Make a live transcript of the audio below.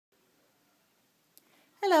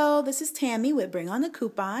Hello, this is Tammy with Bring on the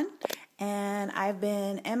Coupon, and I've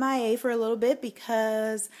been MIA for a little bit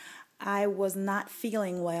because I was not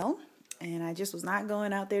feeling well, and I just was not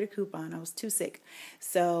going out there to coupon. I was too sick.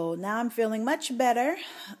 So now I'm feeling much better.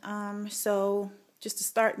 So just to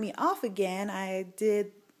start me off again, I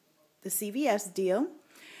did the CVS deal,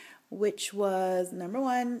 which was number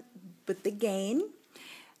one with the gain.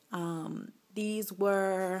 These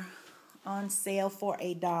were on sale for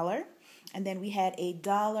 $1. And then we had $1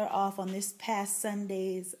 off on this past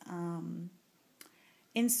Sunday's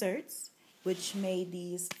inserts, which made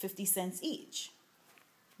these 50 cents each.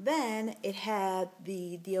 Then it had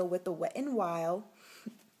the deal with the Wet n Wild.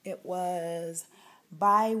 It was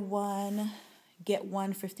buy one, get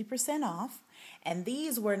one 50% off. And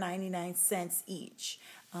these were 99 cents each,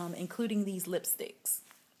 including these lipsticks.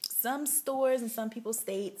 Some stores in some people's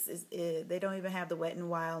states, they don't even have the Wet n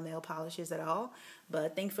Wild nail polishes at all.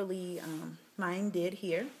 But thankfully, mine did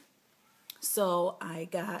here. So I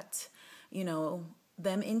got,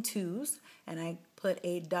 them in twos. And I put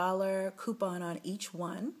 $1 coupon on each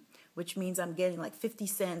one, which means I'm getting like 50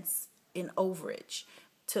 cents in overage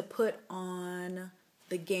to put on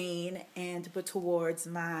the gain and to put towards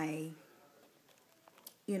my,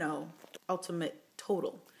 ultimate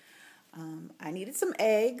total. I needed some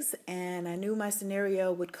eggs, and I knew my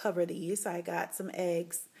scenario would cover these, so I got some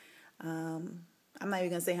eggs. I'm not even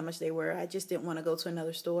going to say how much they were. I just didn't want to go to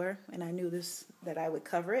another store, and I knew that I would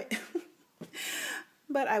cover it.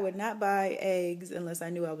 But I would not buy eggs unless I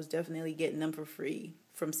knew I was definitely getting them for free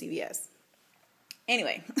from CVS.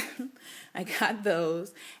 Anyway, I got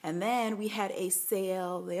those, and then we had a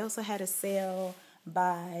sale. They also had a sale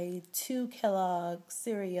buy 2 Kellogg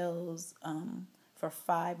cereals for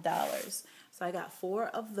 $5. So I got 4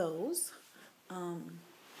 of those.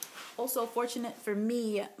 Also fortunate for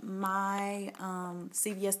me, my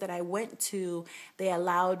CVS that I went to, they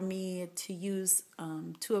allowed me to use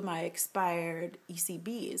 2 of my expired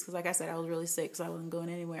ECBs. Because like I said, I was really sick, so I wasn't going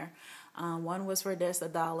anywhere. One was for just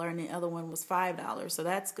 $1, and the other one was $5. So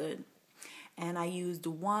that's good. And I used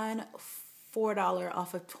one $4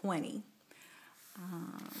 off of 20.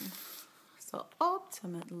 So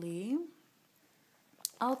ultimately,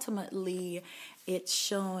 it's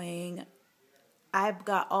showing I've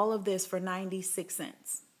got all of this for 96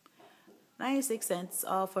 cents. 96 cents,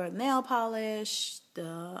 all for nail polish,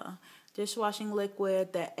 the dishwashing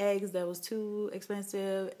liquid, the eggs that was too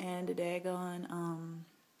expensive, and the daggone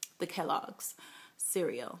the Kellogg's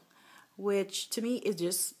cereal, which to me is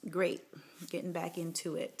just great, getting back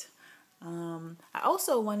into it. I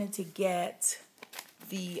also wanted to get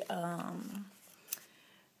the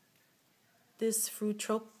this Fruit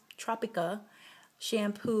Tropica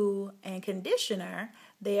shampoo and conditioner.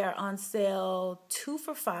 They are on sale 2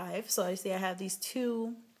 for $5. So you see I have these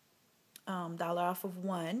 $2 off of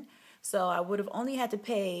one. So I would have only had to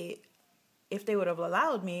pay, if they would have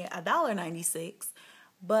allowed me, $1.96.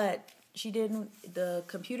 But she didn't. The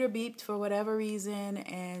computer beeped for whatever reason,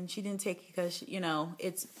 and she didn't take it because,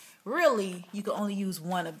 it's really, you can only use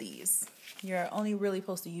one of these. You're only really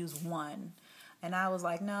supposed to use one. And I was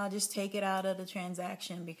like, no, just take it out of the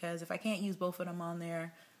transaction, because if I can't use both of them on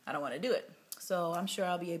there, I don't want to do it. So I'm sure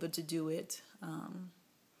I'll be able to do it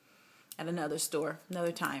at another store,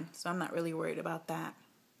 another time. So I'm not really worried about that.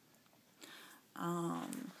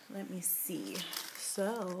 Let me see.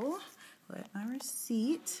 So, let my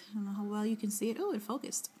receipt. I don't know how well you can see it. Oh, it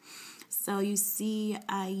focused. So you see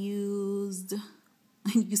I used...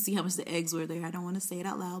 You can see how much the eggs were there. I don't want to say it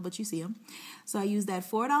out loud, but you see them. So I used that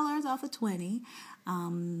 $4 off of 20, the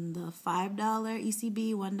 $5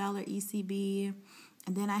 ECB, $1 ECB,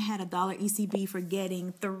 and then I had $1 ECB for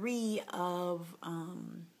getting 3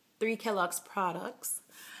 Kellogg's products.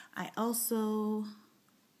 I also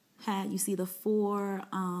had, you see the 4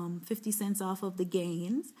 50 cents off of the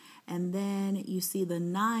gains, and then you see the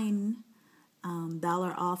 $9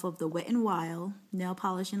 off of the Wet n Wild nail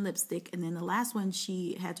polish and lipstick, and then the last one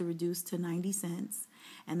she had to reduce to 90 cents.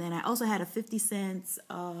 And then I also had a 50 cents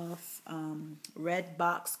off red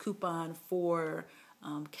box coupon for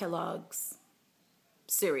Kellogg's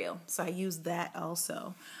cereal, so I used that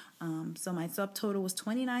also. So my subtotal was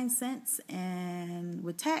 29 cents, and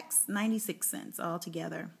with tax 96 cents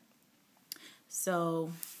altogether.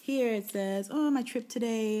 So here it says, oh, my trip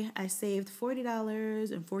today, I saved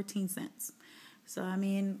 $40.14. So, I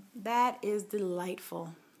mean, that is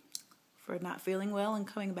delightful for not feeling well and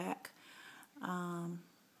coming back.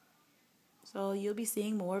 So you'll be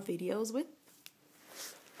seeing more videos with.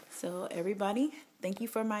 So everybody, thank you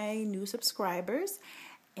for my new subscribers.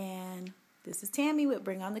 And this is Tammy with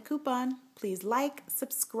Bring on the Coupon. Please like,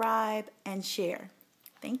 subscribe, and share.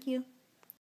 Thank you.